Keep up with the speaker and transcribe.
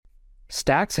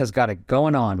Stacks has got it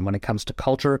going on when it comes to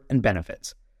culture and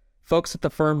benefits. Folks at the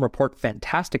firm report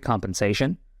fantastic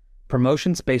compensation,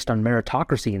 promotions based on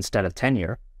meritocracy instead of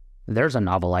tenure. There's a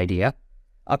novel idea.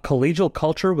 A collegial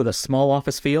culture with a small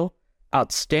office feel,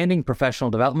 outstanding professional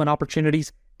development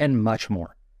opportunities, and much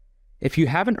more. If you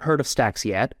haven't heard of Stacks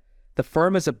yet, the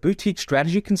firm is a boutique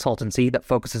strategy consultancy that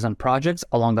focuses on projects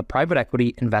along the private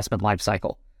equity investment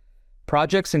lifecycle.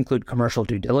 Projects include commercial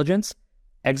due diligence,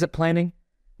 exit planning,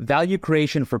 value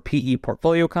creation for PE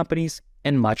portfolio companies,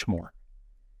 and much more.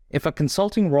 If a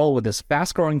consulting role with this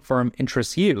fast-growing firm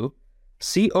interests you,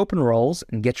 see open roles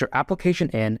and get your application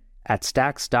in at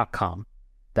stacks.com.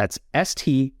 That's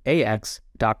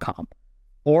STAX.com.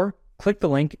 Or click the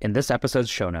link in this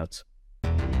episode's show notes.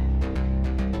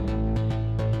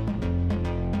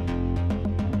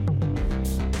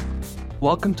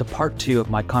 Welcome to part 2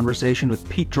 of my conversation with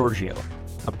Pete Giorgio,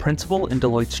 a principal in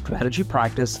Deloitte's strategy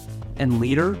practice and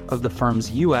leader of the firm's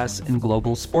U.S. and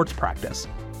global sports practice.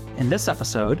 In this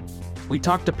episode, we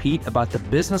talked to Pete about the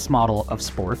business model of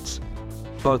sports,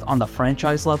 both on the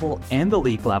franchise level and the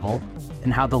league level,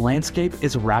 and how the landscape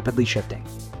is rapidly shifting.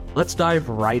 Let's dive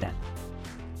right in.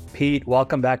 Pete,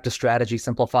 welcome back to Strategy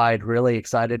Simplified. Really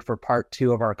excited for part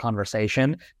 2 of our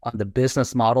conversation on the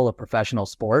business model of professional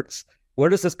sports. Where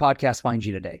does this podcast find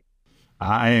you today?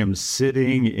 I am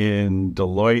sitting in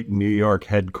Deloitte, New York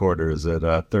headquarters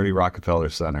at 30 Rockefeller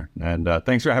Center. And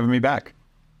thanks for having me back.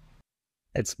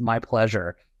 It's my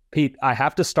pleasure. Pete, I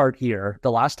have to start here.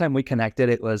 The last time we connected,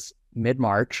 it was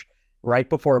mid-March, right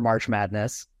before March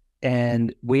Madness.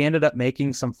 And we ended up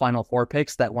making some Final Four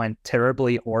picks that went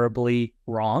terribly, horribly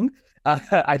wrong.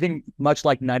 I think much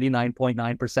like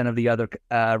 99.9% of the other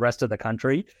rest of the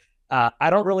country. I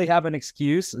don't really have an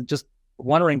excuse. Just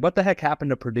wondering what the heck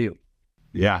happened to Purdue.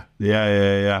 Yeah.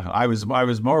 I was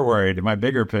more worried. My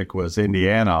bigger pick was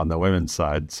Indiana on the women's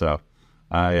side. So,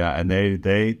 and they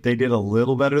did a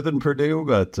little better than Purdue,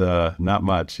 but not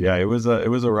much. Yeah, it was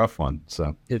a rough one.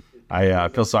 So I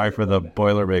feel sorry for the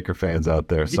Boilermaker fans out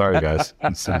there. Sorry, guys.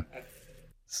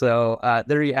 So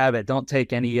there you have it. Don't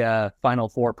take any Final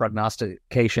Four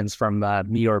prognostications from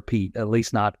me or Pete. At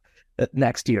least not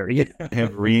next year. I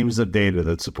have reams of data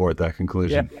that support that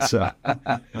conclusion. Yeah. So,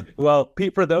 well,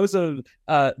 Pete, for those of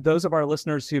our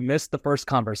listeners who missed the first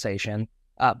conversation,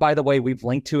 by the way, we've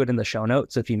linked to it in the show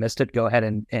notes. If you missed it, go ahead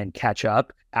and catch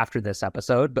up after this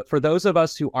episode. But for those of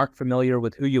us who aren't familiar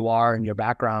with who you are and your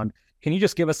background, can you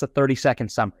just give us a 30-second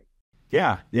summary?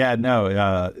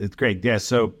 It's great. Yeah,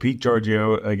 so Pete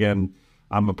Giorgio, again,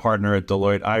 I'm a partner at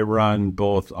Deloitte. I run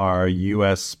both our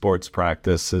U.S. sports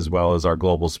practice as well as our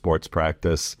global sports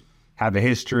practice. Have a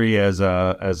history as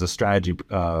a strategy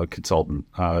consultant,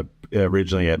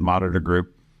 originally at Monitor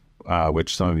Group,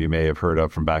 which some of you may have heard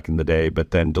of from back in the day,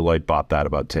 but then Deloitte bought that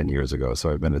about 10 years ago. So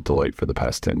I've been at Deloitte for the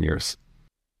past 10 years.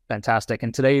 Fantastic.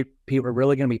 And today, Pete, we're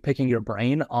really going to be picking your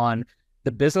brain on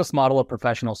the business model of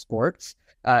professional sports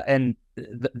and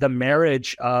the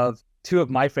marriage of two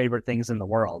of my favorite things in the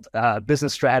world,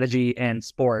 business strategy and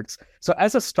sports. So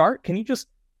as a start, can you just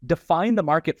define the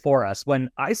market for us? When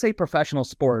I say professional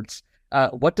sports,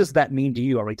 what does that mean to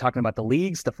you? Are we talking about the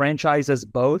leagues, the franchises,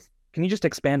 both? Can you just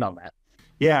expand on that?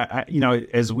 Yeah,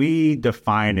 as we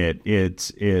define it,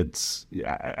 it's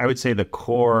I would say the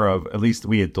core of, at least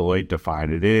we at Deloitte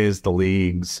define it, is the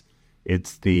leagues.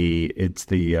 It's the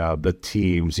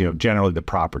teams, generally the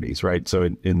properties, right? So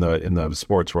in the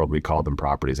sports world, we call them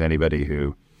properties. Anybody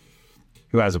who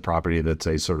has a property that's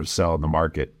a sort of sell in the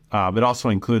market. It also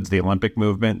includes the Olympic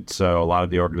movement. So a lot of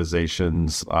the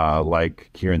organizations, like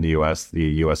here in the U.S.,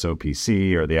 the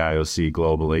USOPC or the IOC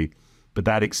globally, but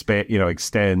that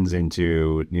extends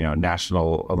into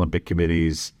national Olympic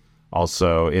committees.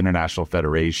 Also, international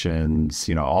federations,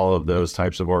 all of those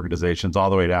types of organizations, all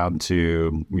the way down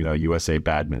to, USA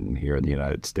Badminton here in the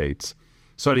United States.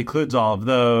 So it includes all of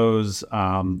those.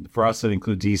 For us, it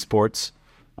includes esports,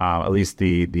 at least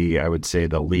the I would say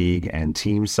the league and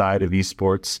team side of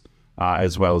esports,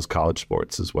 as well as college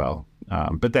sports as well.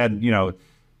 But then,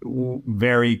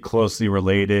 very closely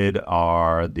related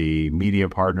are the media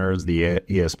partners, the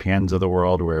ESPNs of the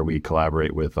world, where we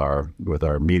collaborate with our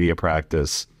media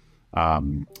practice.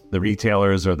 The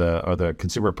retailers or the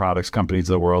consumer products companies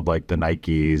of the world, like the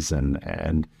Nikes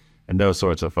and those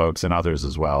sorts of folks, and others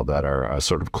as well that are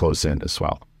sort of close in as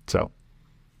well. So,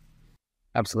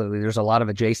 absolutely, there's a lot of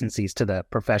adjacencies to the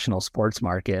professional sports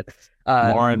market.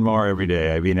 More and more every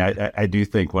day. I mean, I do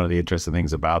think one of the interesting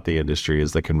things about the industry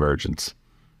is the convergence,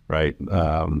 right?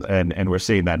 And we're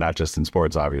seeing that not just in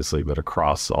sports, obviously, but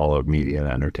across all of media and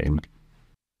entertainment.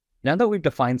 Now that we've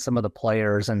defined some of the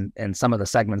players and some of the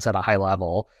segments at a high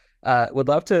level, would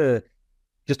love to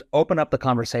just open up the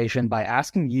conversation by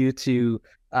asking you to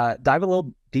dive a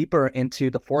little deeper into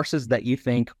the forces that you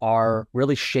think are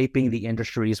really shaping the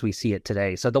industry as we see it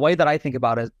today. So the way that I think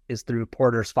about it is through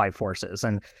Porter's 5 forces.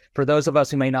 And for those of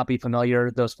us who may not be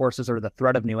familiar, those forces are the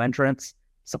threat of new entrants,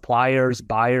 suppliers,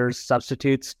 buyers,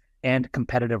 substitutes, and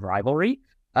competitive rivalry.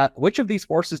 Which of these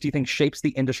forces do you think shapes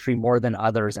the industry more than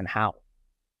others, and how?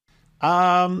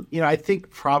 I think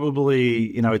probably,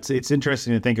 it's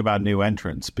interesting to think about new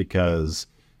entrants because,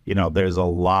 there's a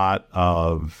lot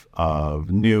of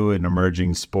new and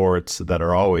emerging sports that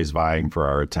are always vying for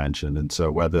our attention. And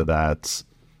so whether that's,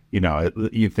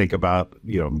 you think about,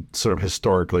 sort of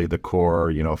historically the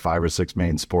core, 5 or 6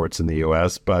 main sports in the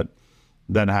U.S., but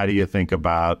then how do you think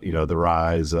about, the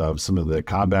rise of some of the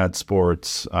combat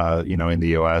sports, in the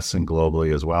U.S. and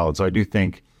globally as well? And so I do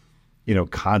think,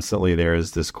 constantly there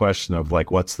is this question of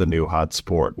like, what's the new hot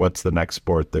sport? What's the next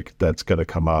sport that's going to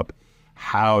come up?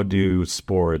 How do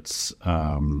sports,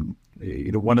 one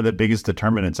of the biggest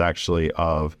determinants actually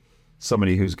of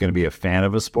somebody who's going to be a fan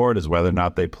of a sport is whether or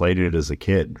not they played it as a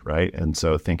kid, right? And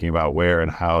so thinking about where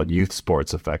and how youth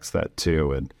sports affects that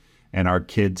too. And are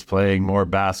kids playing more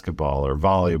basketball or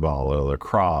volleyball or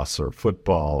lacrosse or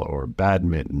football or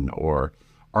badminton or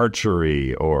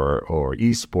archery or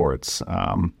esports,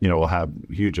 will have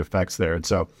huge effects there. And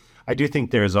so I do think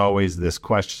there's always this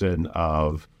question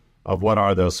of what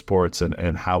are those sports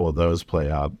and how will those play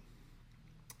out.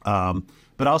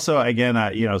 But also, again,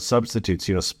 substitutes,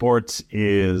 sports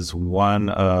is one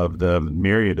of the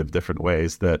myriad of different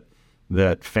ways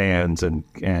that fans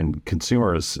and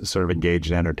consumers sort of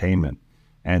engage in entertainment.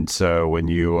 And so when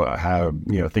you have,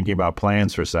 thinking about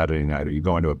plans for Saturday night, are you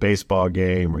going to a baseball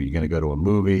game? Are you going to go to a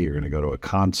movie? You're going to go to a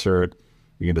concert?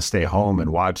 You're going to stay home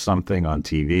and watch something on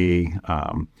TV?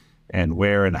 And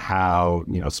where and how,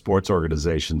 sports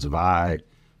organizations vie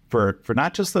for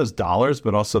not just those dollars,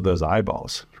 but also those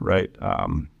eyeballs, right?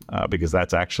 Because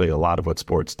that's actually a lot of what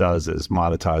sports does is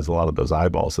monetize a lot of those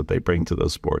eyeballs that they bring to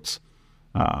those sports.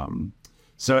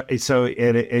 So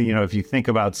if you think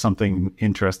about something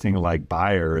interesting like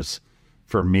buyers,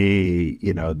 for me,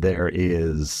 there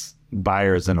is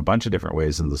buyers in a bunch of different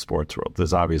ways in the sports world.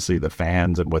 There's obviously the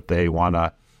fans and what they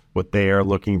are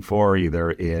looking for,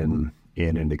 either in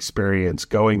an experience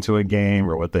going to a game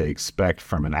or what they expect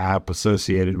from an app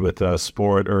associated with a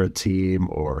sport or a team,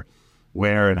 or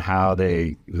where and how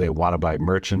they want to buy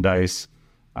merchandise.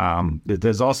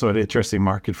 There's also an interesting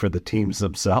market for the teams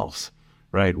themselves,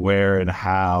 right? Where and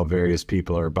how various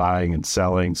people are buying and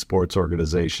selling sports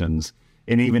organizations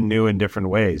in even new and different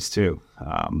ways too,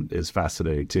 is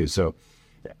fascinating too. So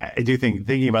I do think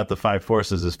thinking about the 5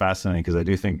 forces is fascinating because I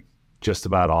do think just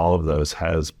about all of those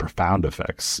has profound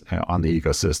effects on the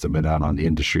ecosystem and on the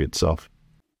industry itself.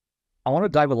 I want to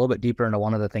dive a little bit deeper into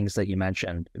one of the things that you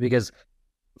mentioned, because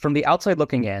from the outside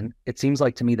looking in, it seems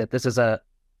like to me that this is a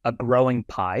growing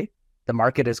pie. The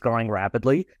market is growing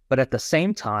rapidly, but at the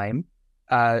same time,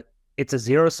 it's a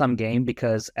zero-sum game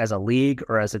because as a league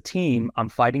or as a team, I'm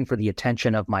fighting for the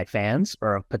attention of my fans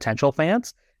or of potential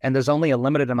fans, and there's only a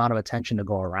limited amount of attention to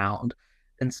go around.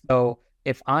 And so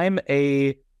if I'm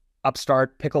a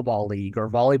upstart pickleball league or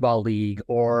volleyball league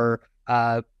or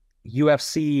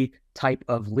UFC type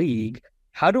of league,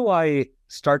 how do I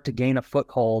start to gain a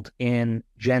foothold in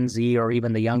Gen Z or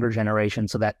even the younger generation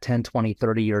so that 10, 20,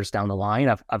 30 years down the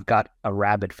line, I've got a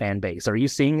rabid fan base? Are you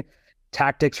seeing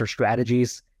tactics or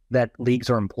strategies that leagues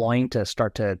are employing to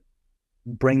start to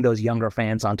bring those younger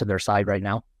fans onto their side right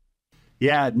now?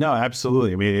 Yeah, no,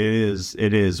 absolutely. I mean,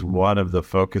 it is one of the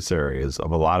focus areas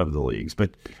of a lot of the leagues,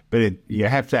 but you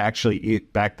have to actually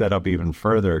back that up even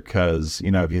further because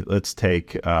let's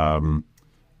take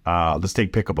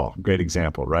pickleball, great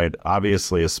example, right?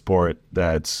 Obviously, a sport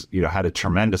that's had a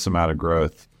tremendous amount of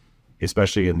growth,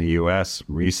 especially in the U.S.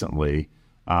 recently.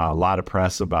 A lot of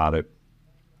press about it.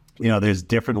 There's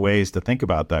different ways to think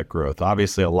about that growth.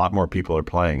 Obviously, a lot more people are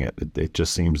playing it. It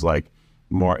just seems like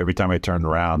more every time I turn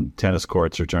around, tennis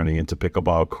courts are turning into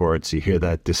pickleball courts. You hear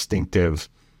that distinctive,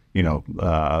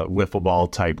 wiffle ball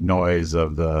type noise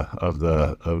of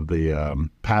the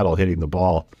paddle hitting the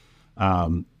ball.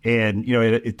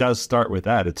 It does start with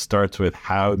that. It starts with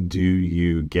how do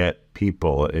you get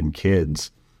people and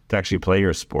kids to actually play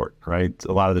your sport, right?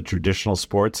 A lot of the traditional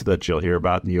sports that you'll hear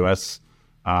about in the U.S.,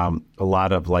 a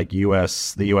lot of like the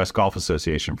U.S. Golf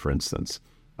Association, for instance,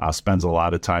 spends a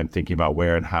lot of time thinking about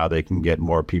where and how they can get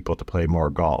more people to play more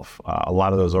golf. A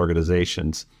lot of those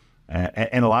organizations,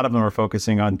 and a lot of them are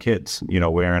focusing on kids,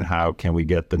 where and how can we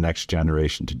get the next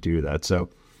generation to do that? So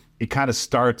it kind of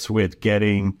starts with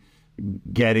getting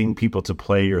people to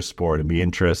play your sport and be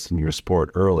interested in your sport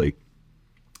early.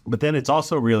 But then it's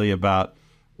also really about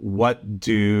what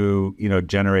do,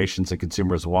 generations of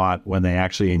consumers want when they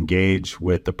actually engage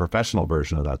with the professional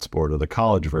version of that sport or the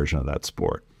college version of that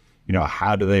sport?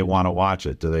 How do they want to watch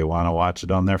it? Do they want to watch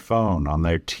it on their phone, on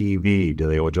their TV? Do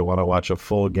they want to watch a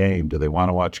full game? Do they want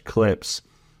to watch clips?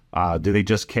 Do they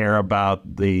just care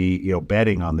about the,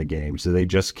 betting on the games? Do they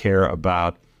just care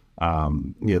about,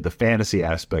 the fantasy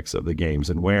aspects of the games?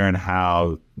 And where and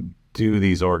how do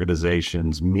these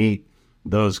organizations meet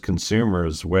those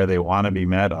consumers where they want to be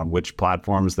met, on which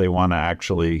platforms they want to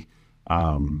actually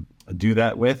do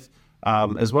that with,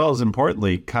 as well as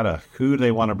importantly, kind of who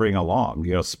they want to bring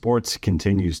along. Sports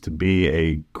continues to be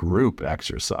a group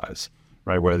exercise,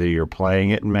 right? Whether you're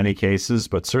playing it in many cases,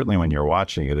 but certainly when you're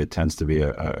watching it, it tends to be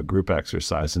a group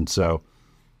exercise. And so,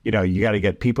 you got to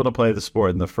get people to play the sport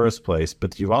in the first place,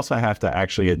 but you also have to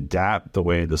actually adapt the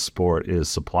way the sport is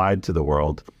supplied to the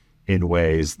world in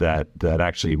ways that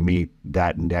actually meet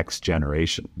that next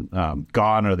generation.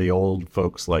 Gone are the old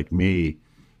folks like me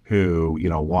who,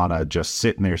 want to just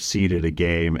sit in their seat at a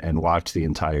game and watch the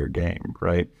entire game,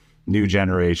 right? New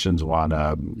generations want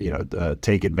to,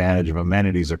 take advantage of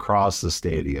amenities across the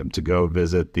stadium, to go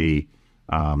visit the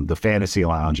fantasy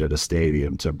lounge at a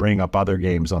stadium, to bring up other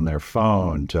games on their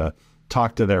phone, to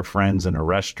talk to their friends in a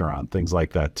restaurant, things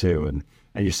like that too. And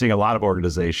you're seeing a lot of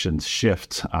organizations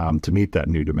shift to meet that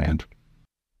new demand.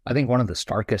 I think one of the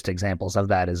starkest examples of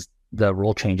that is the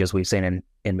rule changes we've seen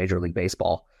in Major League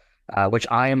Baseball, which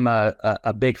I am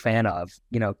a big fan of.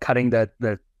 Cutting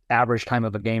the average time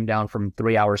of a game down from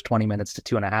 3 hours, 20 minutes to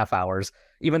 2.5 hours.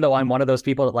 Even though I'm one of those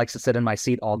people that likes to sit in my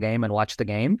seat all game and watch the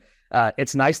game,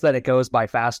 it's nice that it goes by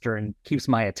faster and keeps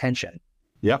my attention.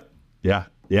 Yep. Yeah.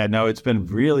 No, it's been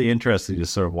really interesting to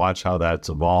sort of watch how that's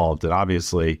evolved. And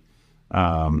obviously,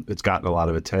 it's gotten a lot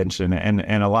of attention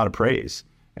and a lot of praise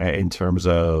in terms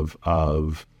of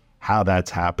how that's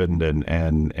happened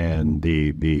and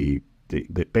the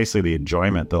basically the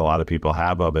enjoyment that a lot of people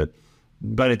have of it.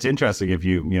 But it's interesting if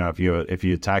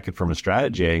you attack it from a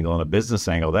strategy angle and a business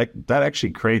angle, that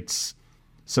actually creates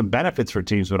some benefits for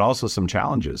teams, but also some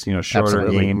challenges. Shorter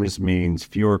games means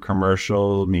fewer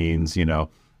commercial, means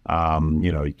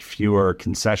fewer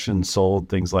concessions sold,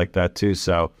 things like that too.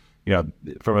 So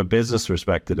from a business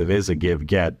perspective, it is a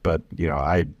give-get. But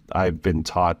I've been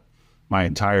taught my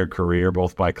entire career,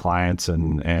 both by clients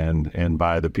and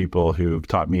by the people who've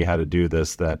taught me how to do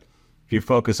this, that if you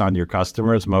focus on your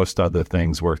customers, most other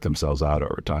things work themselves out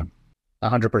over time.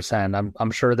 100%.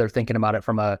 I'm sure they're thinking about it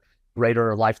from a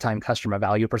greater lifetime customer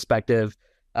value perspective,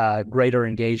 greater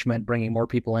engagement, bringing more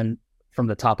people in from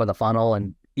the top of the funnel.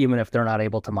 And even if they're not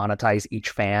able to monetize each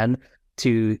fan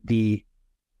to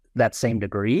that same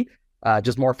degree,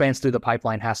 just more fans through the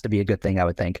pipeline has to be a good thing, I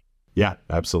would think. Yeah,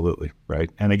 absolutely. Right.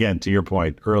 And again, to your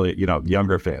point earlier,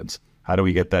 younger fans, how do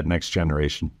we get that next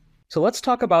generation? So let's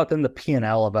talk about then the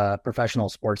P&L of a professional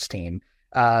sports team.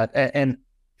 And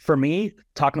for me,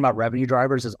 talking about revenue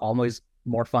drivers is always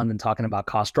more fun than talking about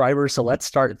cost drivers. So let's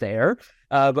start there.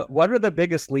 But what are the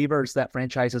biggest levers that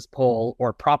franchises pull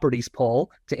or properties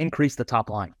pull to increase the top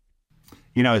line?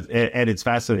 And it's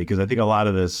fascinating because I think a lot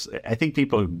of this, I think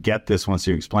people get this once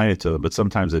you explain it to them, but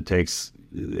sometimes it takes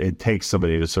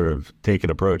somebody to sort of take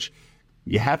an approach.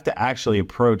 You have to actually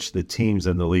approach the teams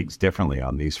and the leagues differently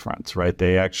on these fronts, right?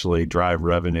 They actually drive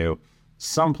revenue,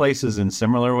 some places in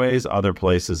similar ways, other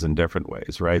places in different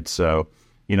ways, right? So,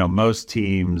 most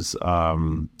teams'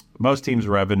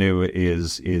 revenue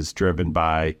is driven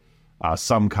by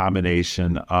some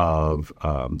combination of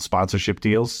sponsorship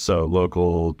deals, so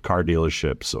local car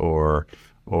dealerships or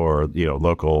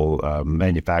local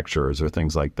manufacturers or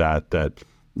things like that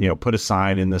put a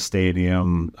sign in the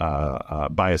stadium,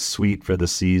 buy a suite for the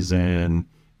season,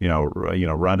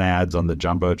 run ads on the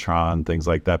Jumbotron, things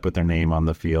like that, put their name on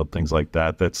the field, things like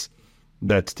that.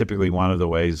 That's typically one of the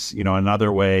ways.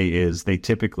 Another way is they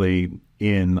typically,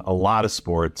 in a lot of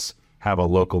sports, have a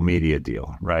local media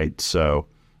deal, right? So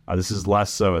this is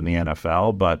less so in the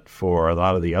NFL, but for a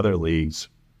lot of the other leagues,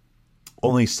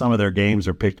 only some of their games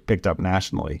are picked up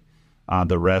nationally.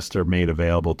 The rest are made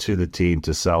available to the team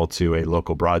to sell to a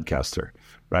local broadcaster,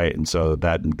 right? And so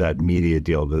that media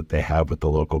deal that they have with the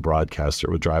local broadcaster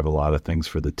would drive a lot of things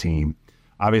for the team.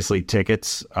 Obviously,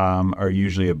 tickets are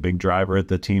usually a big driver at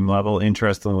the team level.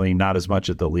 Interestingly, not as much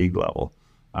at the league level.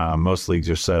 Most leagues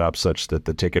are set up such that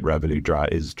the ticket revenue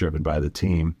is driven by the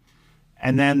team.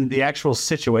 And then the actual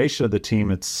situation of the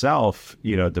team itself,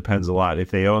 depends a lot.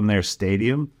 If they own their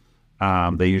stadium,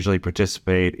 they usually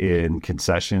participate in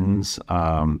concessions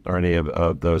or any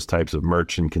of those types of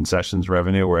merch and concessions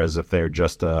revenue. Whereas if they're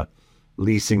just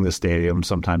leasing the stadium,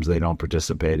 sometimes they don't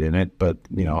participate in it. But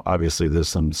obviously there's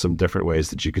some different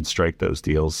ways that you could strike those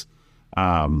deals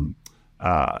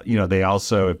They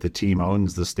also, if the team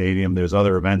owns the stadium, there's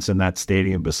other events in that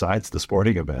stadium besides the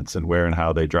sporting events, and where and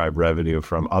how they drive revenue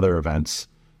from other events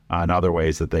and other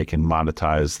ways that they can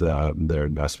monetize their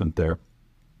investment there.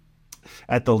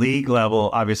 At the league level,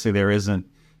 obviously there isn't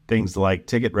things like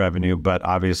ticket revenue, but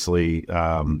obviously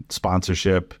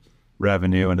sponsorship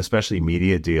revenue and especially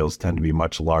media deals tend to be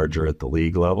much larger at the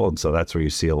league level. And so that's where you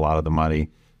see a lot of the money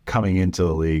coming into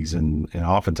the leagues and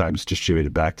oftentimes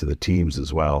distributed back to the teams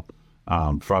as well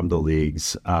from the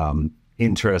leagues.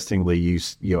 Interestingly,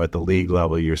 you at the league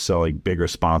level, you're selling bigger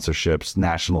sponsorships,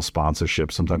 national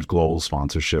sponsorships, sometimes global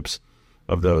sponsorships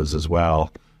of those as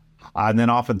well. And then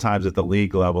oftentimes at the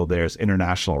league level, there's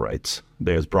international rights.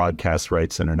 There's broadcast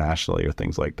rights internationally or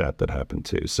things like that happen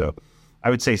too. So I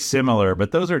would say similar,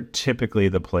 but those are typically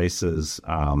the places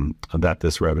that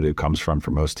this revenue comes from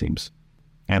for most teams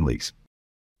and leagues.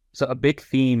 So a big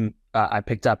theme I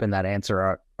picked up in that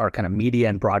answer are kind of media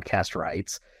and broadcast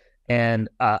rights. And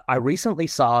I recently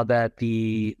saw that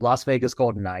the Las Vegas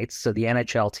Golden Knights, so the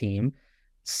NHL team,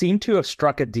 seemed to have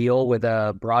struck a deal with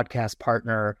a broadcast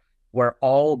partner where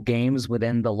all games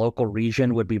within the local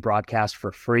region would be broadcast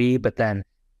for free, but then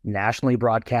nationally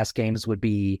broadcast games would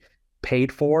be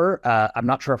paid for. I'm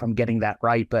not sure if I'm getting that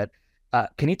right, but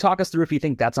can you talk us through if you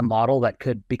think that's a model that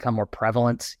could become more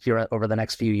prevalent here over the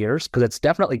next few years? Because it's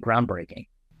definitely groundbreaking.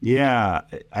 Yeah,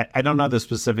 I don't know the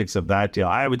specifics of that deal.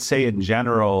 I would say in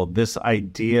general, this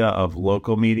idea of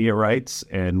local media rights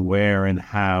and where and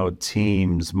how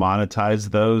teams monetize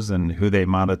those and who they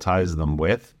monetize them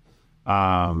with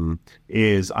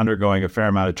is undergoing a fair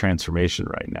amount of transformation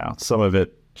right now. Some of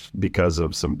it because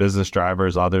of some business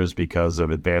drivers, others because of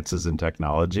advances in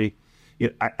technology.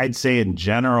 I'd say in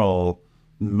general,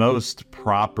 most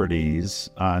properties,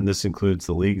 and this includes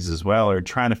the leagues as well, are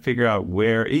trying to figure out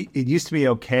where it used to be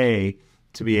okay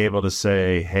to be able to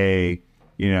say, hey,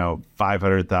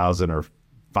 500,000 or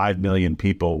 5 million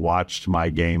people watched my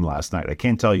game last night. I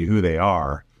can't tell you who they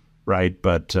are, right?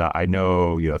 But I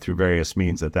know, through various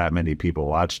means that many people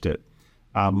watched it.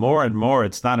 More and more,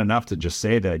 it's not enough to just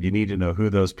say that. You need to know who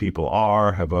those people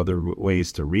are, have other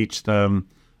ways to reach them,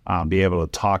 be able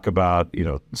to talk about,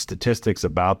 statistics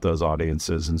about those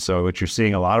audiences. And so what you're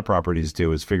seeing a lot of properties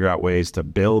do is figure out ways to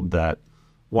build that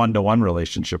one-to-one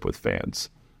relationship with fans.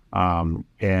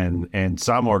 And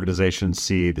some organizations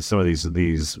see some of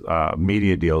these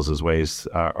media deals as ways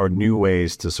or new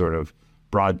ways to sort of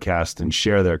broadcast and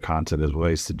share their content as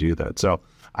ways to do that. So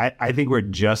I think we're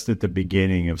just at the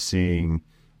beginning of seeing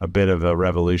a bit of a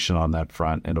revolution on that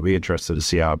front, and it'll be interesting to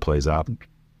see how it plays out.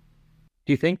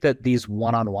 Do you think that these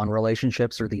one-on-one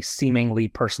relationships or these seemingly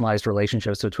personalized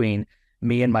relationships between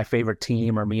me and my favorite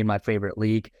team or me and my favorite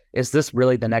league, is this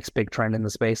really the next big trend in the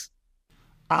space?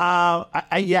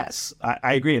 Yes,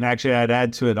 I agree. And actually, I'd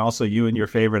add to it also you and your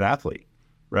favorite athlete,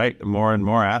 right? More and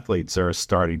more athletes are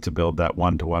starting to build that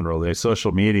one-to-one relationship.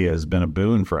 Social media has been a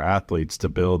boon for athletes to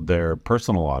build their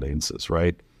personal audiences,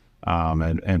 right?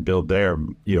 And build their,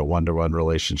 one-to-one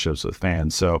relationships with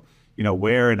fans. So,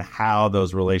 where and how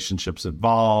those relationships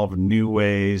evolve, new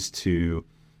ways to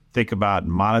think about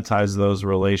and monetize those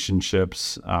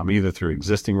relationships, either through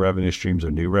existing revenue streams or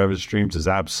new revenue streams, is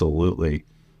absolutely,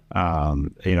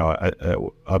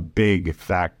 a big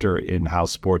factor in how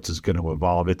sports is going to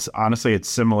evolve. It's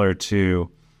similar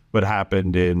to what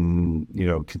happened in,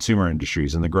 consumer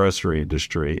industries, in the grocery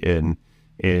industry, in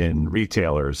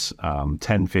retailers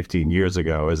 10, 15 years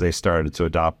ago, as they started to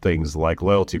adopt things like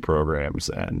loyalty programs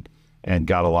and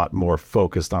got a lot more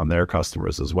focused on their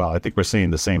customers as well. I think we're seeing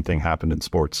the same thing happen in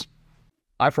sports.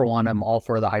 I, for one, am all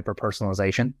for the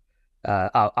hyper-personalization.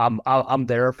 I'm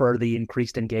there for the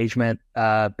increased engagement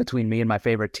between me and my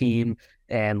favorite team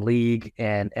and league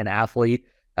and athlete.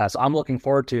 So I'm looking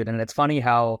forward to it. And it's funny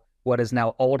how what is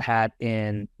now old hat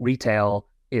in retail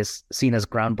is seen as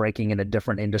groundbreaking in a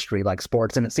different industry like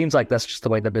sports. And it seems like that's just the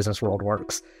way the business world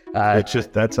works.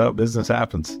 That's how business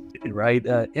happens. Right?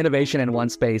 Innovation in one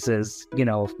space is,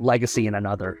 legacy in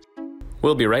another.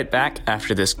 We'll be right back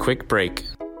after this quick break.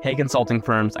 Hey, consulting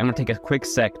firms, I'm going to take a quick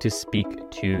sec to speak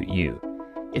to you.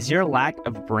 Is your lack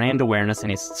of brand awareness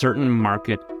in a certain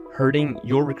market hurting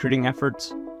your recruiting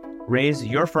efforts? Raise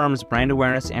your firm's brand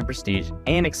awareness and prestige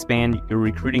and expand your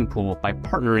recruiting pool by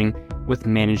partnering with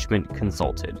Management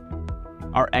Consulted.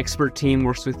 Our expert team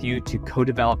works with you to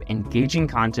co-develop engaging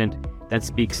content that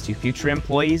speaks to future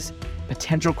employees,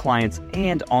 potential clients,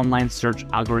 and online search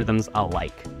algorithms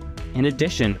alike. In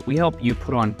addition, we help you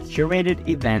put on curated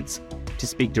events to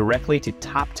speak directly to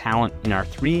top talent in our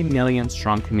 3 million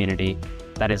strong community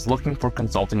that is looking for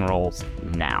consulting roles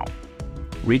now.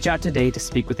 Reach out today to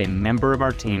speak with a member of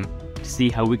our team to see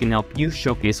how we can help you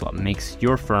showcase what makes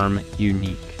your firm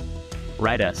unique.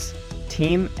 Write us,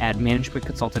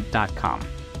 team@managementconsulted.com.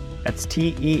 That's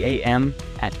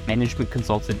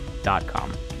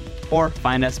TEAM@managementconsulted.com. Or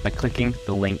find us by clicking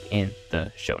the link in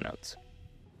the show notes.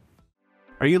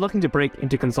 Are you looking to break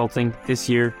into consulting this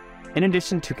year? In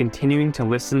addition to continuing to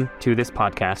listen to this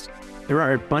podcast, there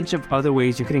are a bunch of other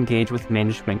ways you can engage with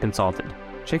Management Consulted.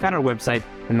 Check out our website,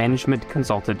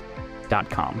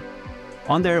 managementconsulted.com.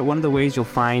 On there, one of the ways you'll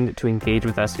find to engage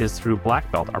with us is through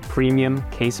Black Belt, our premium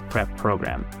case prep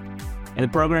program. In the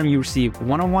program, you receive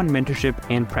one-on-one mentorship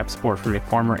and prep support from a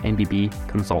former MBB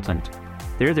consultant.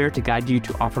 They're there to guide you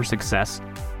to offer success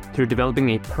through developing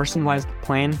a personalized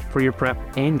plan for your prep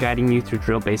and guiding you through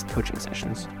drill-based coaching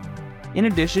sessions. In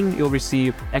addition, you'll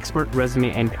receive expert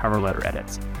resume and cover letter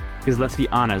edits. Because let's be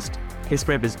honest, case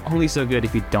prep is only so good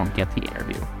if you don't get the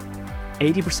interview.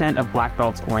 80% of Black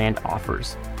Belts land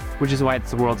offers, which is why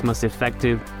it's the world's most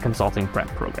effective consulting prep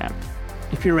program.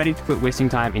 If you're ready to quit wasting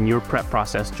time in your prep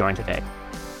process, join today.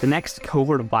 The next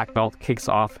cohort of Black Belt kicks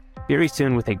off very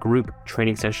soon with a group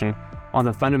training session on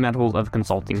the fundamentals of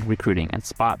consulting recruiting, and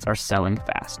spots are selling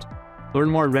fast. Learn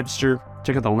more and register.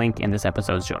 Check out the link in this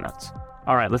episode's show notes.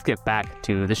 All right, let's get back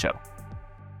to the show.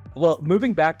 Well,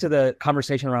 moving back to the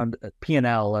conversation around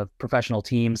P&L of professional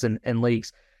teams and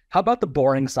leagues, how about the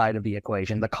boring side of the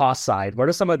equation, the cost side? What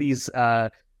are some of these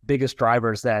biggest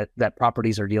drivers that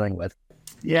properties are dealing with?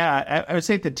 Yeah, I would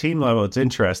say at the team level, it's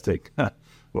interesting.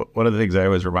 One of the things I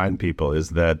always remind people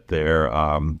is that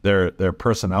their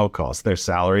personnel costs, their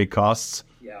salary costs,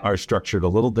 are structured a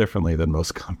little differently than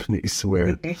most companies,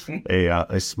 where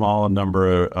a small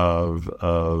number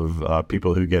of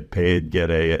people who get paid get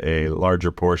a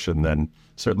larger portion than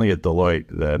certainly at Deloitte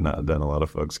than a lot of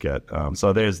folks get.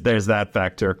 So there's that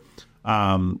factor.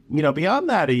 Beyond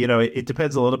that, it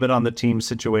depends a little bit on the team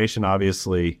situation.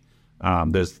 Obviously,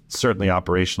 there's certainly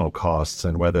operational costs,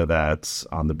 and whether that's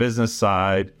on the business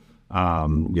side,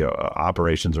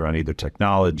 operations around either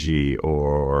technology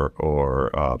or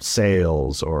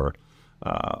sales or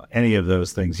any of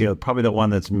those things. Probably the one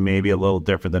that's maybe a little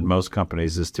different than most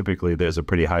companies is typically there's a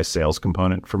pretty high sales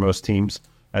component for most teams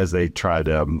as they try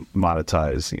to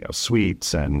monetize,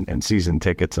 suites and season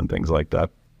tickets and things like that.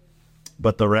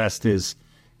 But the rest is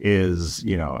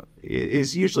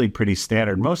usually pretty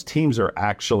standard. Most teams are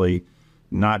actually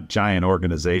not giant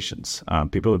organizations.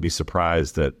 People would be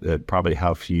surprised at probably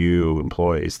how few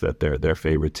employees that their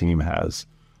favorite team has.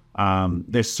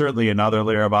 There's certainly another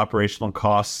layer of operational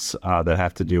costs that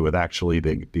have to do with actually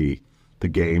the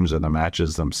games and the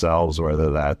matches themselves,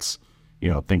 whether that's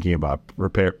thinking about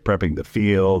prepping the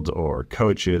field or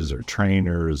coaches or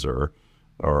trainers or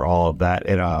all of that,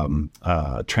 and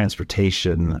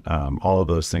transportation. All of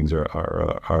those things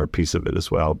are a piece of it as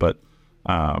well. But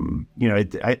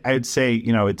I'd say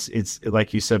it's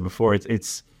like you said before.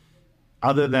 It's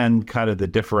other than kind of the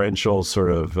differential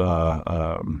sort of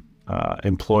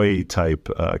employee type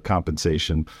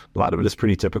compensation, a lot of it is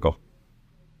pretty typical.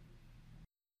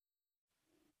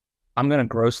 I'm going to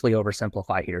grossly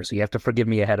oversimplify here, so you have to forgive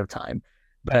me ahead of time.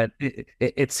 But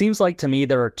it seems like to me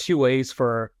there are two ways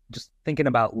for just thinking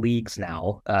about leagues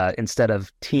now instead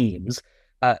of teams.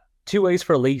 Two ways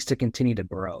for leagues to continue to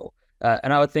grow.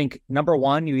 And I would think, number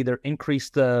one, you either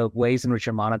increase the ways in which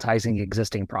you're monetizing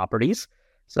existing properties.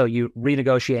 So you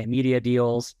renegotiate media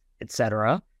deals,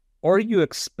 etc. Or you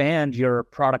expand your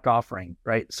product offering,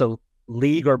 right? So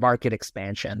league or market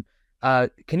expansion.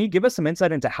 Can you give us some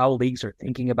insight into how leagues are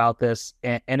thinking about this?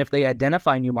 And if they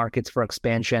identify new markets for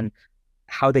expansion,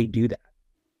 how they do that?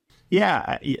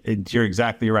 Yeah, you're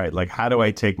exactly right. Like, how do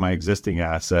I take my existing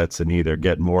assets and either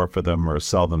get more for them or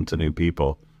sell them to new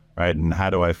people, right? And how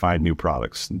do I find new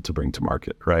products to bring to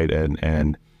market, right? I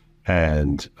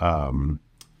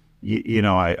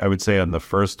would say on the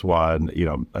first one,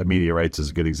 media rights is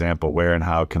a good example. Where and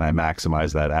how can I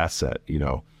maximize that asset?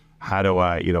 How do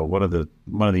I, one of the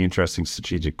interesting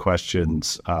strategic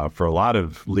questions for a lot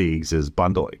of leagues is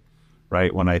bundling.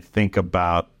 Right. When I think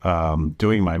about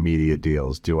doing my media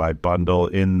deals, do I bundle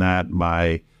in that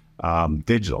my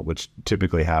digital, which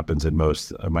typically happens in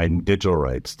most of my digital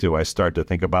rights? Do I start to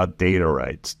think about data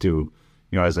rights?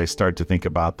 As I start to think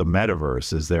about the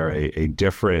metaverse, is there a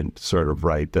different sort of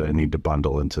right that I need to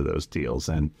bundle into those deals?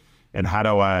 And how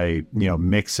do I,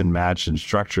 mix and match and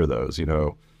structure those?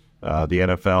 The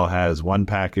NFL has one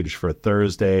package for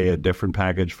Thursday, a different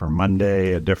package for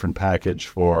Monday, a different package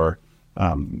for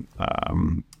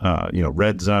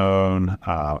red zone,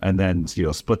 and then,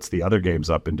 splits the other games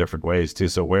up in different ways too.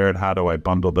 So where and how do I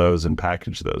bundle those and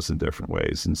package those in different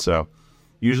ways? And so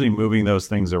usually moving those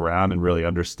things around and really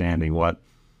understanding what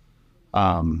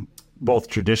both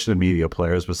traditional media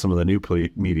players, but some of the new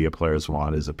media players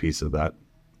want is a piece of that.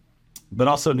 But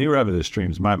also new revenue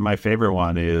streams. My favorite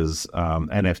one is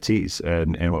NFTs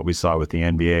and what we saw with the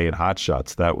NBA and Hot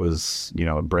Shots. That was,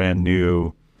 a brand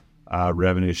new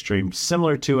revenue stream,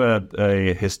 similar to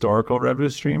a historical revenue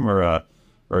stream or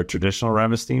a traditional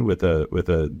revenue stream with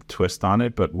a twist on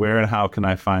it. But where and how can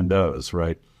I find those,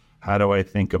 right? How do I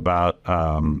think about,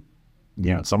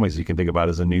 in some ways you can think about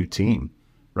it as a new team,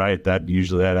 right? That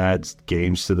adds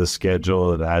games to the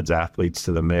schedule. It adds athletes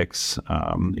to the mix,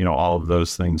 all of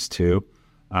those things too.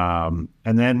 And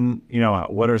then,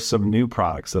 what are some new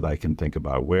products that I can think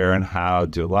about? Where and how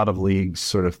do a lot of leagues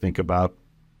sort of think about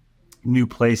new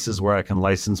places where I can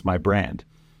license my brand?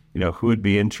 Who would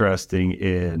be interesting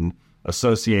in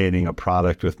associating a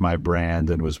product with my brand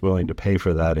and was willing to pay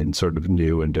for that in sort of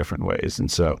new and different ways.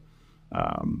 And so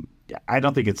I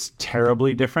don't think it's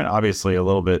terribly different, obviously a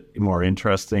little bit more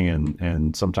interesting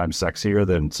and sometimes sexier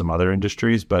than some other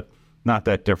industries, but not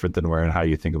that different than where and how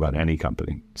you think about any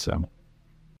company. So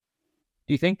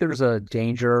do you think there's a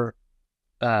danger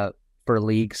for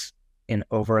leagues in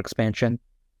overexpansion?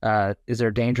 Is there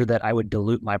a danger that I would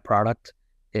dilute my product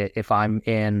if I'm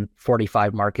in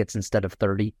 45 markets instead of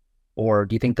 30? Or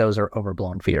do you think those are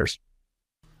overblown fears?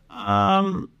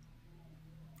 I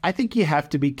think you have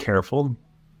to be careful,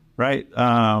 right?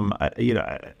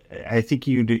 I think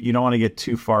you don't want to get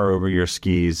too far over your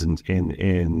skis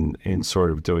in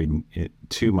sort of doing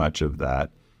too much of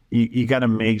that. You got to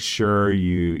make sure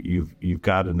you've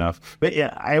got enough. But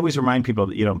yeah, I always remind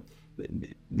people,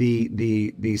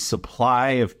 the supply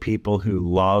of people who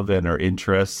love and are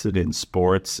interested in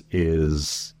sports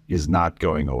is not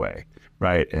going away,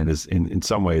 right? And is in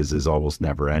some ways is almost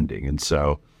never ending. And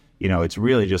so, it's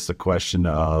really just a question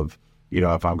of,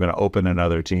 if I'm going to open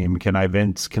another team, can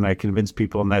I convince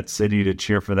people in that city to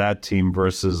cheer for that team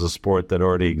versus a sport that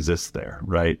already exists there,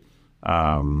 right?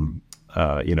 Can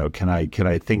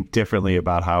I think differently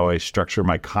about how I structure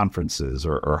my conferences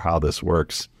or how this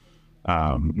works?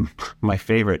 My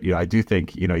favorite, I do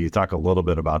think, you talk a little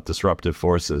bit about disruptive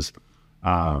forces.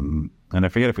 And I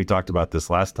forget if we talked about this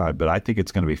last time, but I think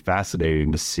it's going to be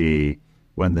fascinating to see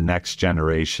when the next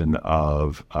generation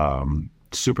of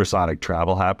supersonic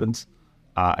travel happens.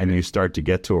 And you start to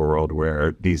get to a world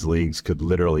where these leagues could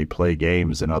literally play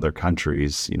games in other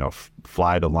countries,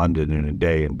 fly to London in a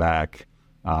day and back.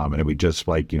 And it'd be just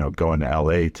like, going to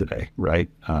LA today, right?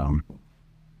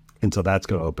 And so that's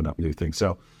going to open up new things.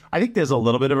 So I think there's a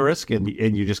little bit of a risk and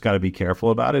you just got to be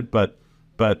careful about it. But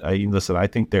listen, I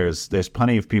think there's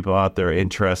plenty of people out there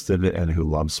interested and who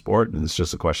love sport. And it's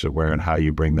just a question of where and how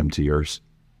you bring them to yours.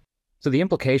 So the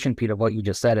implication, Pete, of what you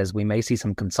just said is we may see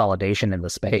some consolidation in the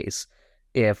space.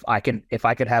 If I could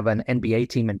have an NBA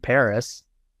team in Paris,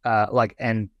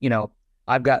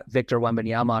 I've got Victor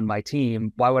Wembanyama on my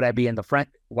team. Why would I be in the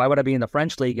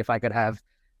French league if I could have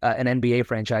an NBA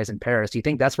franchise in Paris? Do you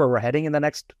think that's where we're heading in the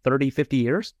next 30, 50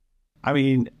 years? I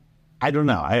mean, I don't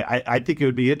know. I think it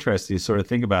would be interesting to sort of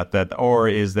think about that. Or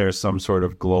is there some sort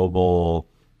of global,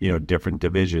 different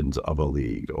divisions of a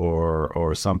league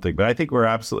or something? But I think we're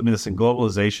absolutely, listen,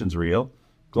 globalization's real.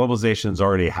 Globalization is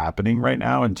already happening right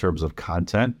now in terms of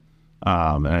content.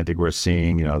 And I think we're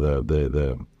seeing,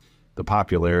 the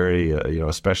popularity,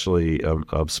 especially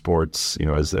of sports,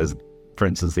 as for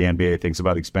instance, the NBA thinks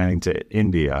about expanding to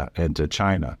India and to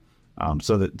China.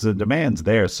 So the demand's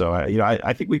there. So,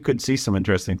 I think we could see some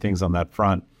interesting things on that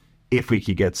front if we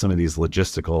could get some of these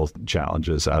logistical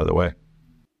challenges out of the way.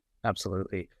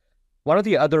 Absolutely. What are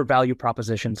the other value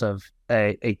propositions of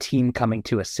a team coming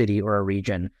to a city or a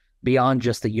region beyond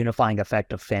just the unifying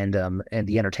effect of fandom and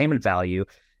the entertainment value?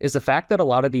 Is the fact that a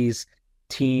lot of these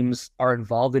teams are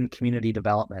involved in community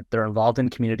development. They're involved in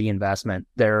community investment.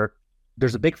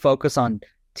 There's a big focus on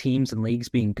teams and leagues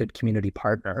being good community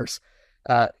partners.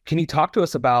 Can you talk to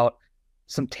us about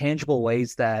some tangible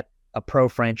ways that a pro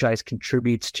franchise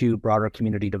contributes to broader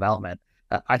community development?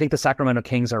 I think the Sacramento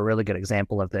Kings are a really good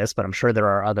example of this, but I'm sure there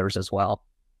are others as well.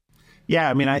 Yeah,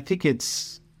 I mean, I think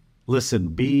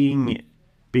being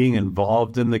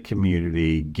involved in the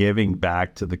community, giving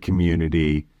back to the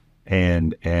community,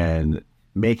 and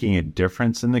making a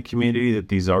difference in the community that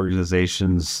these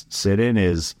organizations sit in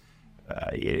is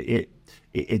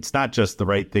it's not just the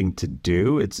right thing to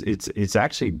do. It's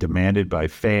actually demanded by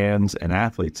fans and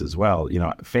athletes as well.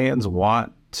 Fans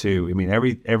want to. I mean,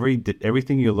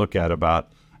 everything you look at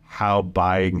about how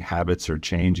buying habits are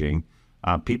changing,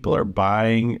 people are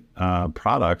buying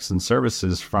products and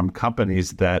services from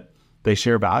companies that they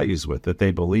share values with, that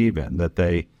they believe in, that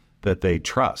they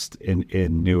trust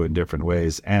in new and different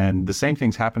ways. And the same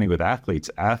thing's happening with athletes.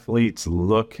 Athletes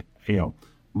look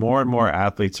more and more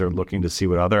athletes are looking to see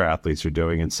what other athletes are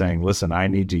doing and saying, listen, I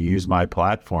need to use my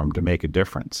platform to make a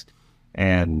difference.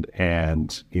 And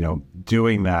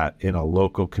doing that in a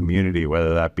local community,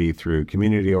 whether that be through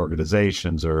community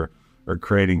organizations or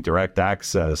creating direct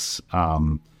access,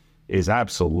 is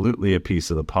absolutely a piece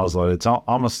of the puzzle. And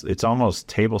it's almost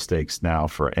table stakes now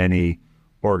for any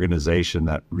organization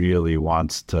that really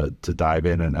wants to dive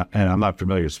in. And I'm not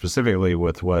familiar specifically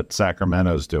with what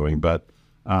Sacramento's doing, but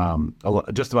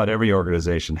just about every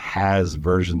organization has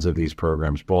versions of these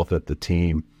programs, both at the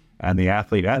team and the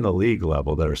athlete and the league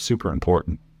level, that are super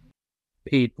important.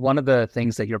 Pete, one of the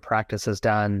things that your practice has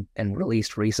done and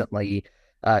released recently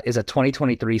is a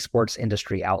 2023 sports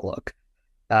industry outlook.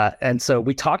 And so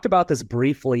we talked about this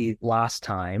briefly last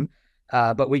time,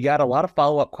 but we got a lot of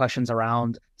follow-up questions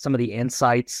around some of the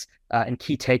insights and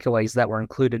key takeaways that were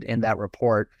included in that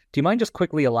report. Do you mind just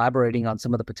quickly elaborating on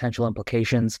some of the potential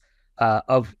implications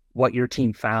of what your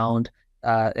team found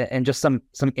and just some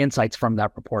insights from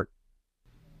that report?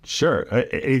 Sure.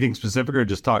 Anything specific, or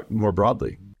just talk more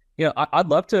broadly? I'd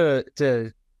love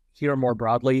to hear more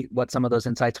broadly what some of those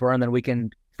insights were, and then we can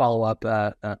follow up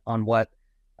on what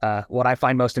I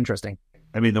find most interesting.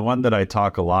 I mean, the one that I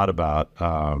talk a lot about,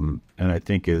 and I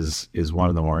think is one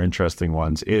of the more interesting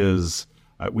ones, is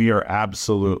we are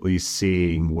absolutely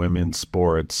seeing women's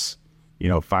sports,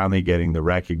 finally getting the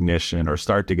recognition, or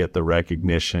start to get the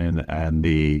recognition and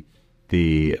the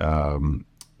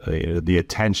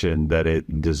attention that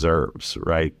it deserves.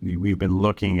 Right? We've been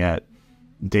looking at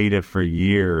data for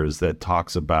years that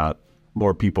talks about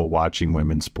more people watching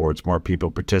women's sports, more people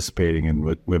participating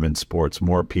in women's sports,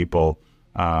 more people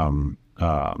wanting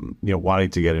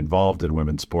to get involved in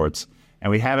women's sports.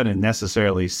 And we haven't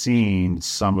necessarily seen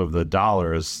some of the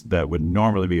dollars that would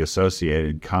normally be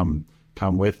associated come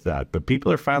with that. But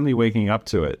people are finally waking up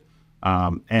to it.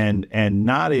 And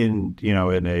not in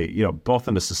a both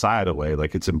in a societal way,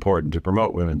 like it's important to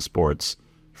promote women's sports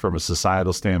from a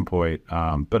societal standpoint,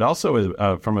 but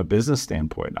also from a business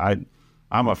standpoint.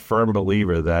 I'm a firm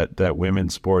believer that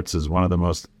women's sports is one of the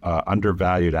most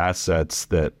undervalued assets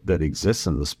that exists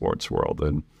in the sports world.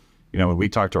 And when we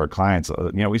talk to our clients,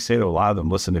 we say to a lot of them,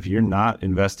 listen, if you're not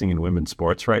investing in women's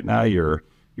sports right now, you're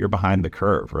behind the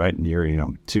curve, right? And you're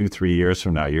 2-3 years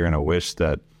from now, you're going to wish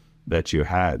that you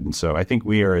had. And so I think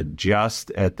we are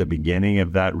just at the beginning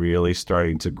of that really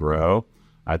starting to grow.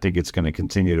 I think it's going to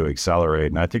continue to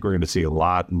accelerate, and I think we're going to see a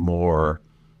lot more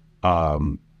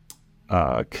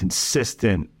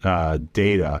consistent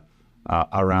data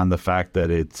around the fact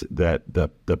that it's that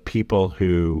the people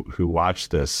who watch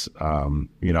this, who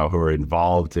are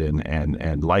involved in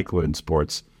and like women's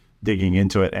sports, digging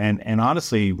into it, and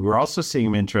honestly, we're also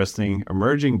seeing interesting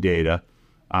emerging data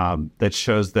that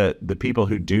shows that the people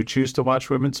who do choose to watch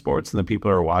women's sports and the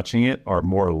people who are watching it are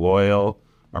more loyal,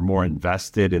 are more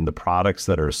invested in the products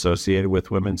that are associated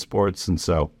with women's sports. And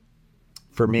so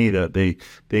for me, the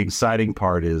exciting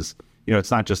part is,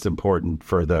 it's not just important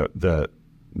for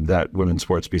that women's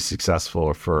sports be successful,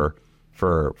 or for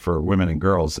women and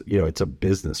girls, it's a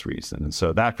business reason. And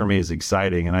so that for me is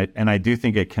exciting. And I do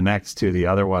think it connects to the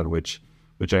other one, which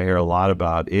I hear a lot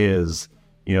about, is,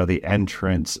 the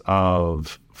entrance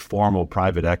of formal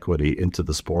private equity into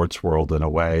the sports world in a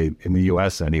way, in the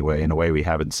US anyway, in a way we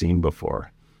haven't seen before.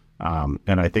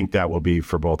 And I think that will be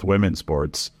for both women's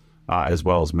sports as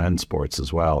well as men's sports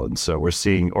as well. And so we're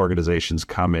seeing organizations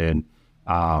come in,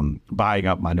 buying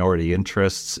up minority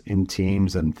interests in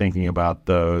teams and thinking about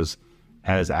those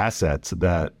as assets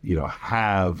that,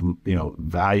 have,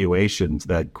 valuations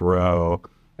that grow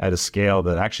at a scale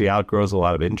that actually outgrows a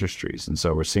lot of industries. And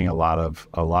so we're seeing a lot of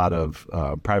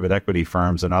private equity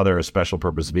firms and other special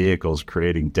purpose vehicles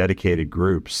creating dedicated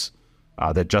groups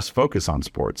that just focus on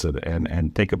sports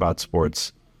and think about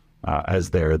sports as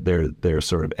their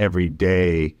sort of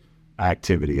everyday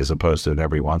activity, as opposed to an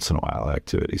every once in a while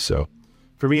activity. So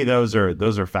for me, those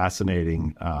are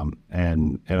fascinating,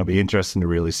 and it'll be interesting to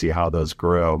really see how those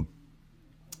grow.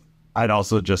 I'd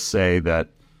also just say that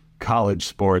college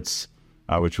sports,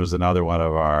 which was another one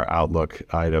of our outlook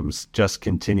items, just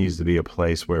continues to be a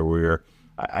place where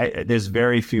there's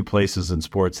very few places in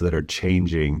sports that are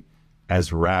changing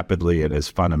as rapidly and as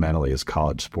fundamentally as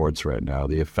college sports right now.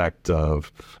 The effect of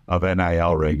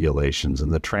NIL regulations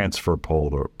and the transfer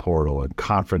portal and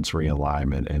conference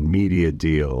realignment and media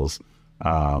deals,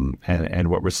 and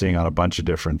what we're seeing on a bunch of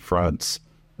different fronts.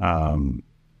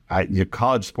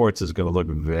 College sports is going to look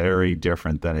very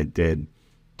different than it did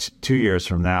 2 years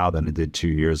from now than it did 2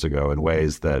 years ago, in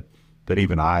ways that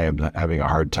even I am having a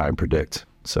hard time predict.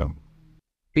 So,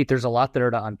 Pete, there's a lot there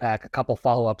to unpack. A couple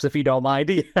follow-ups, if you don't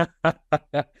mind.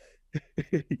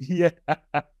 Yeah.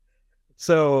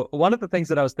 So one of the things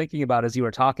that I was thinking about as you were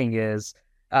talking is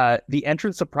the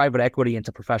entrance of private equity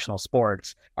into professional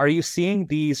sports. Are you seeing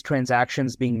these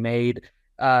transactions being made,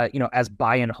 as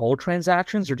buy and hold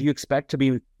transactions, or do you expect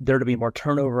there to be more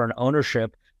turnover and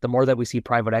ownership the more that we see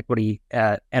private equity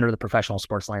enter the professional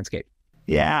sports landscape?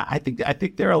 Yeah, I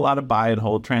think there are a lot of buy and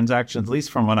hold transactions, at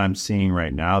least from what I'm seeing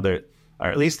right now. Or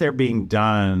at least they're being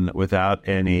done without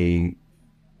any.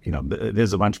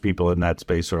 There's a bunch of people in that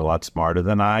space who are a lot smarter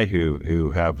than I who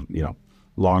have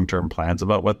long-term plans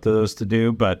about what those to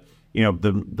do. But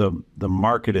the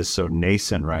market is so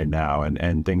nascent right now,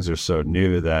 and things are so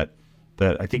new that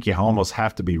I think you almost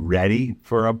have to be ready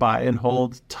for a buy and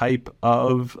hold type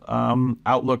of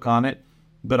outlook on it,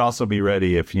 but also be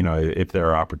ready if there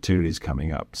are opportunities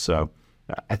coming up. So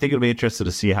I think it'll be interesting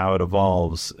to see how it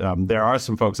evolves. There are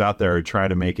some folks out there who try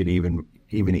to make it even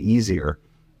easier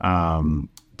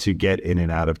to get in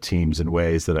and out of teams in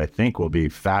ways that I think will be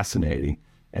fascinating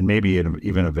and maybe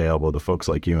even available to folks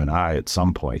like you and I at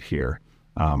some point here.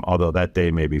 Although that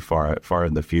day may be far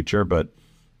in the future, but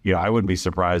I wouldn't be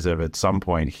surprised if at some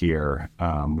point here,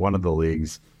 one of the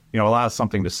leagues, allows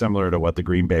something similar to what the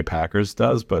Green Bay Packers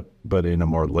does, but in a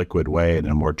more liquid way and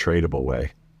in a more tradable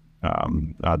way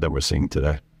that we're seeing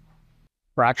today.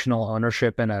 Fractional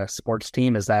ownership in a sports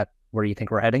team, is that where you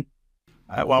think we're heading?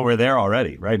 Well, we're there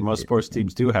already, right? Most sports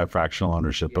teams do have fractional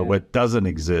ownership, but what doesn't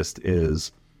exist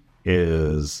is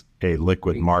a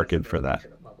liquid market for that.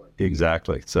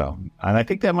 Exactly. So, and I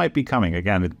think that might be coming.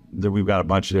 Again, we've got a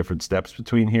bunch of different steps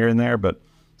between here and there, but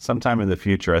sometime in the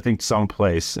future, I think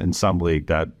someplace in some league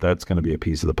that's going to be a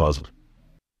piece of the puzzle.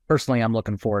 Personally, I'm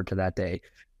looking forward to that day.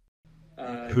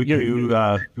 Who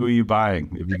are you buying?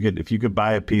 If you could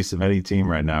buy a piece of any team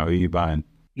right now, who are you buying?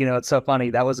 It's so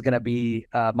funny. That was going to be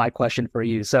my question for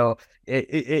you. So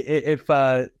if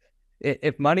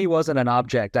money wasn't an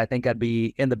object, I think I'd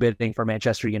be in the bidding for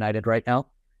Manchester United right now.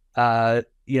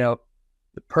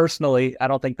 Personally, I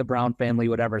don't think the Brown family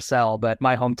would ever sell, but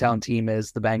my hometown team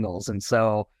is the Bengals. And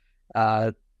so,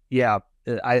 I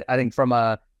think from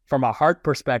a heart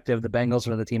perspective, the Bengals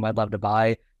are the team I'd love to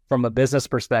buy. From a business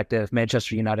perspective,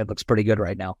 Manchester United looks pretty good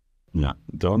right now. Yeah,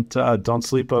 don't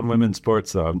sleep on women's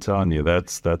sports, though. I'm telling you,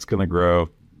 that's going to grow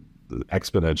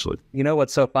exponentially.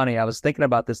 What's so funny? I was thinking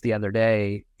about this the other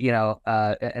day,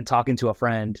 and talking to a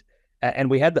friend, and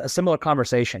we had a similar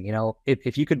conversation.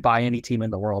 If you could buy any team in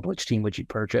the world, which team would you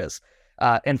purchase?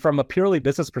 And from a purely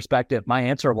business perspective, my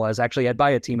answer was actually I'd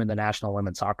buy a team in the National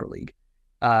Women's Soccer League.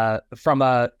 From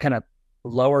a kind of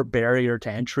lower barrier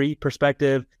to entry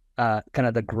perspective, kind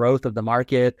of the growth of the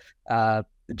market,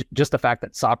 just the fact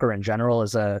that soccer in general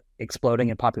is exploding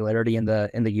in popularity in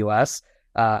the U.S.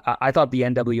 I thought the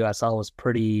NWSL was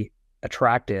pretty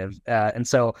attractive, and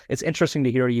so it's interesting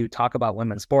to hear you talk about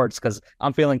women's sports because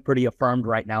I'm feeling pretty affirmed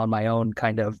right now in my own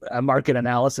kind of market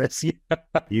analysis.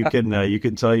 You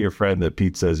can tell your friend that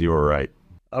Pete says you were right.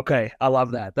 Okay, I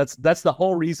love that. That's the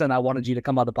whole reason I wanted you to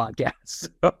come on the podcast.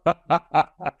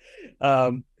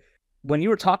 When you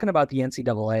were talking about the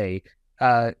NCAA,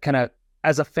 kind of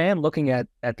as a fan looking at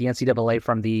the NCAA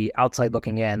from the outside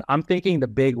looking in, I'm thinking the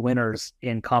big winners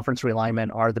in conference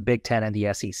realignment are the Big Ten and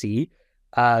the SEC.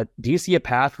 Do you see a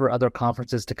path for other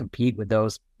conferences to compete with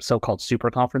those so-called super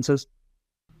conferences?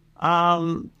 I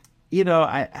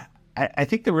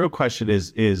think the real question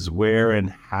is where and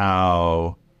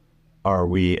how are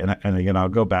we? And again, I'll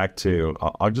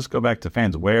just go back to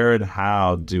fans. Where and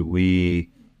how do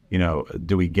we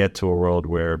get to a world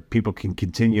where people can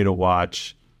continue to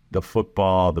watch the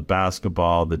football, the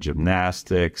basketball, the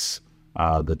gymnastics,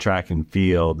 the track and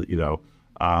field,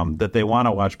 that they want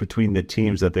to watch between the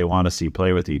teams that they want to see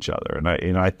play with each other.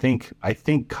 And I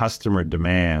think customer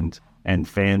demand and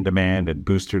fan demand and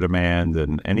booster demand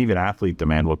and even athlete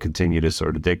demand will continue to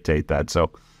sort of dictate that.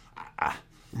 So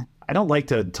I don't like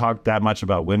to talk that much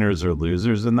about winners or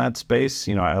losers in that space.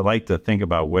 I like to think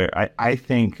about where I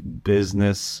think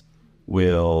business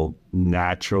will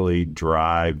naturally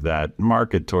drive that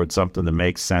market towards something that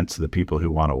makes sense to the people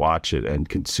who want to watch it and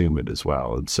consume it as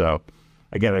well. And so,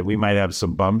 again, we might have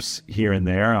some bumps here and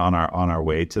there on our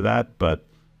way to that, but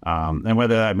and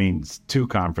whether that means 2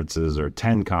 conferences or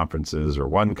 10 conferences or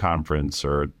 1 conference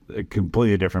or a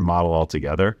completely different model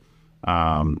altogether,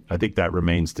 I think that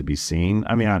remains to be seen.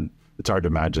 I mean, it's hard to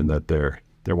imagine that there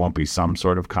won't be some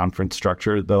sort of conference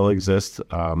structure that'll exist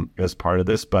as part of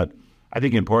this, but I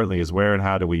think importantly is where and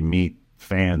how do we meet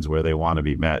fans where they want to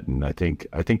be met. And I think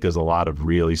there's a lot of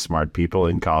really smart people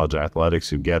in college athletics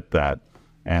who get that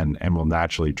and will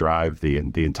naturally drive the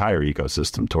entire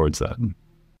ecosystem towards that.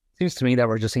 Seems to me that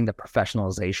we're just seeing the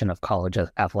professionalization of college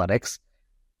athletics.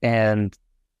 And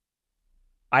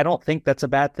I don't think that's a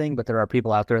bad thing, but there are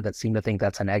people out there that seem to think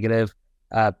that's a negative.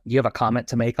 Do you have a comment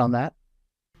to make on that?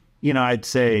 I'd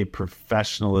say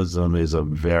professionalism is a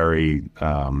very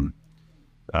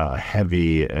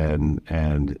heavy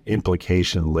and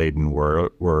implication laden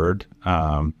word.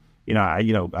 I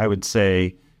would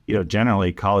say,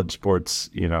 generally college sports,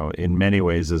 in many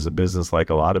ways is a business like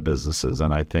a lot of businesses.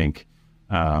 And I think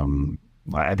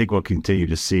we'll continue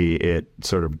to see it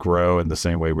sort of grow in the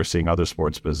same way we're seeing other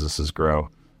sports businesses grow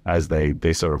as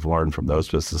they sort of learn from those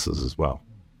businesses as well.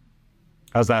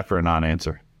 How's that for a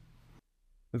non-answer?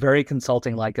 Very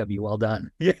consulting like of you. Well done.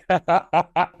 Yeah.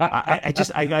 I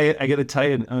got to tell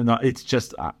you, it's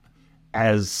just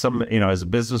as a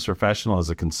business professional, as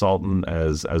a consultant,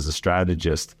 as a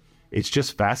strategist, it's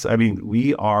just fascinating. I mean,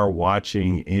 we are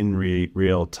watching in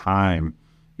real time,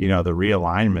 the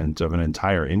realignment of an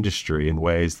entire industry in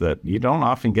ways that you don't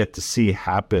often get to see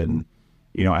happen,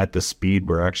 at the speed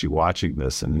we're actually watching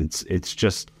this. And it's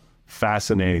just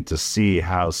fascinating to see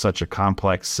how such a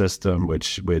complex system,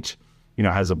 which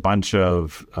has a bunch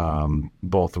of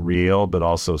both real, but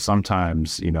also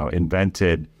sometimes,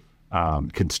 invented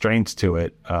constraints to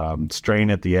it, strain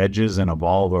at the edges and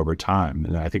evolve over time.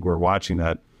 And I think we're watching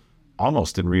that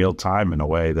almost in real time in a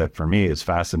way that for me is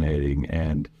fascinating.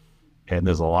 And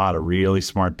there's a lot of really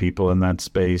smart people in that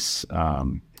space.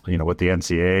 What the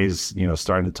NCAA's,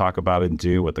 starting to talk about and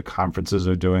do, what the conferences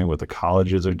are doing, what the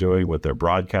colleges are doing, what their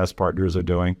broadcast partners are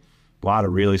doing. A lot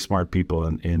of really smart people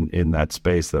in that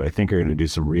space that I think are going to do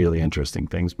some really interesting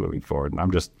things moving forward. And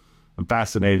I'm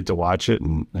fascinated to watch it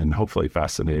and hopefully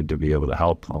fascinated to be able to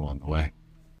help along the way.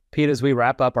 Pete, as we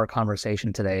wrap up our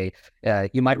conversation today,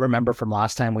 you might remember from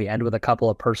last time we end with a couple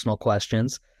of personal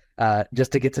questions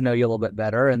just to get to know you a little bit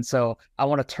better. And so I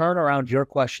want to turn around your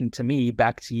question to me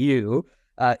back to you.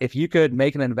 If you could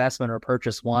make an investment or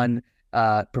purchase one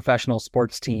professional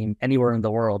sports team anywhere in the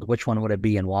world, which one would it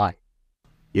be and why?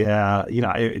 Yeah,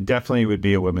 it definitely would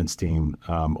be a women's team,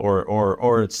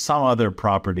 or some other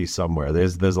property somewhere.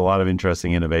 There's a lot of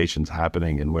interesting innovations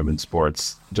happening in women's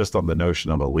sports, just on the notion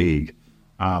of a league.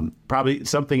 Probably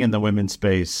something in the women's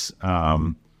space.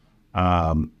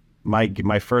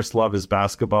 My first love is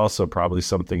basketball, so probably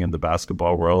something in the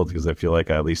basketball world because I feel like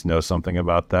I at least know something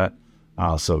about that.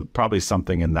 So probably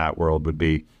something in that world would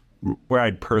be where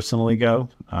I'd personally go.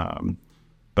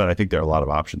 But I think there are a lot of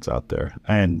options out there,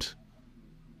 and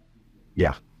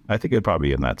yeah, I think it'd probably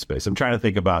be in that space. I'm trying to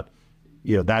think about,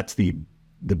 that's the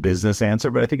business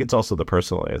answer, but I think it's also the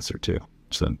personal answer too.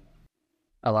 So,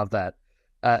 I love that.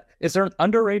 Is there an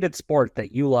underrated sport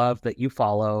that you love, that you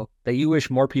follow, that you wish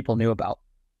more people knew about?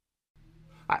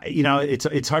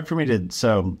 It's hard for me to.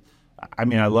 So, I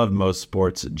mean, I love most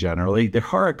sports generally. There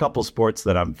are a couple sports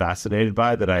that I'm fascinated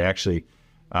by that I actually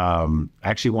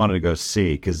wanted to go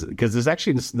see because there's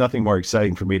actually nothing more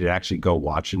exciting for me to actually go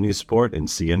watch a new sport and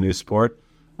see a new sport.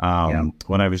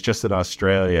 When I was just in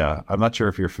Australia, I'm not sure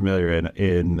if you're familiar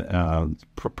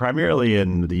primarily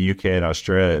in the UK and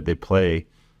Australia, they play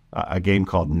a game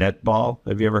called netball.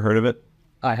 Have you ever heard of it?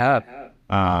 I have.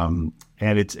 And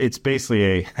it's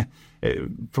basically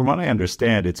from what I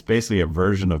understand, it's basically a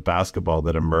version of basketball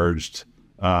that emerged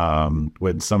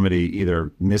when somebody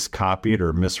either miscopied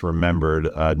or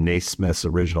misremembered Naismith's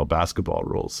original basketball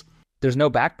rules. There's no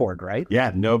backboard, right?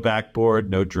 Yeah, no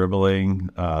backboard, no dribbling.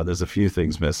 There's a few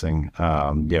things missing.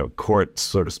 Court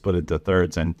sort of split into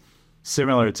thirds. And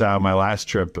similar to my last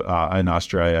trip in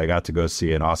Australia, I got to go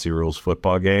see an Aussie rules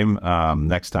football game.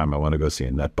 Next time I want to go see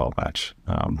a netball match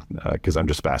because I'm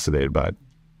just fascinated by it.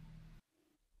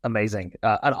 Amazing.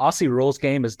 An Aussie rules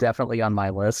game is definitely on my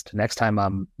list. Next time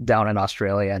I'm down in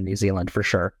Australia and New Zealand for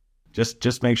sure.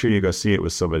 Just make sure you go see it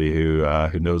with somebody who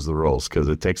knows the rules because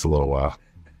it takes a little while.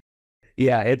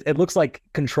 Yeah, it looks like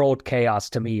controlled chaos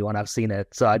to me when I've seen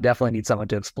it. So I definitely need someone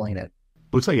to explain it.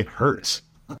 Looks like it hurts.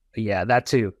 Yeah, that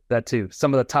too.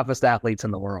 Some of the toughest athletes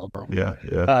in the world. Yeah.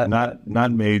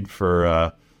 Not made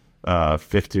for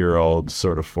 50-year-old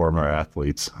sort of former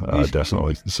athletes,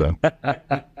 definitely. So.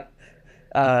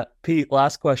 Pete,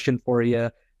 last question for you.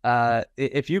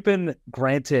 If you've been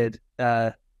granted,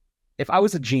 if I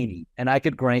was a genie and I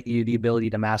could grant you the ability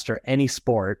to master any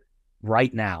sport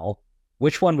right now,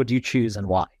 which one would you choose and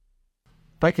why?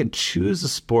 If I could choose a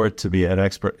sport to be an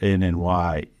expert in and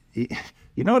why, you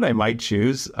know what I might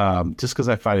choose? Just because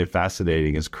I find it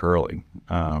fascinating is curling.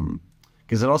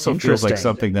 Because it also feels like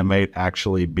something that might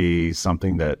actually be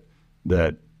something that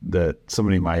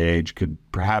somebody my age could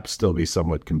perhaps still be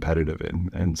somewhat competitive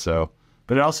in. And so,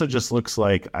 but it also just looks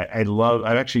like I've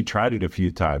actually tried it a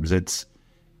few times. It's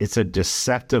a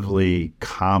deceptively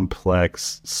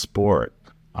complex sport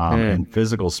and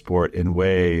physical sport in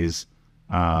ways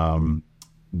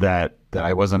that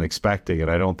I wasn't expecting, and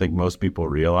I don't think most people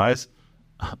realize.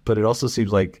 But it also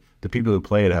seems like the people who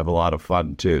play it have a lot of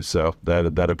fun too, so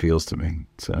that appeals to me.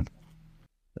 So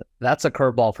that's a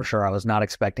curveball for sure. I was not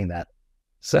expecting that.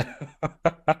 So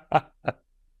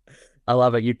I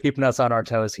love it. You're keeping us on our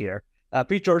toes here.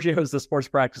 Pete Giorgio is the sports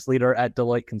practice leader at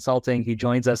Deloitte Consulting. He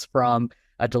joins us from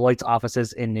Deloitte's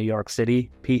offices in New York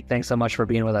City. Pete, thanks so much for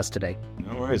being with us today.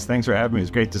 No worries. Thanks for having me.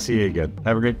 It's great to see you again.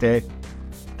 Have a great day.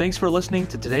 Thanks for listening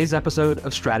to today's episode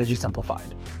of Strategy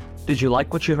Simplified. Did you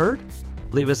like what you heard?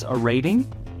 Leave us a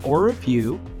rating or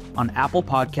review on Apple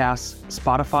Podcasts,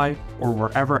 Spotify, or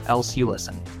wherever else you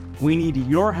listen. We need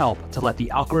your help to let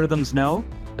the algorithms know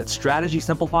that Strategy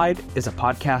Simplified is a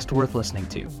podcast worth listening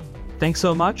to. Thanks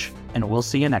so much, and we'll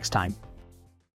see you next time.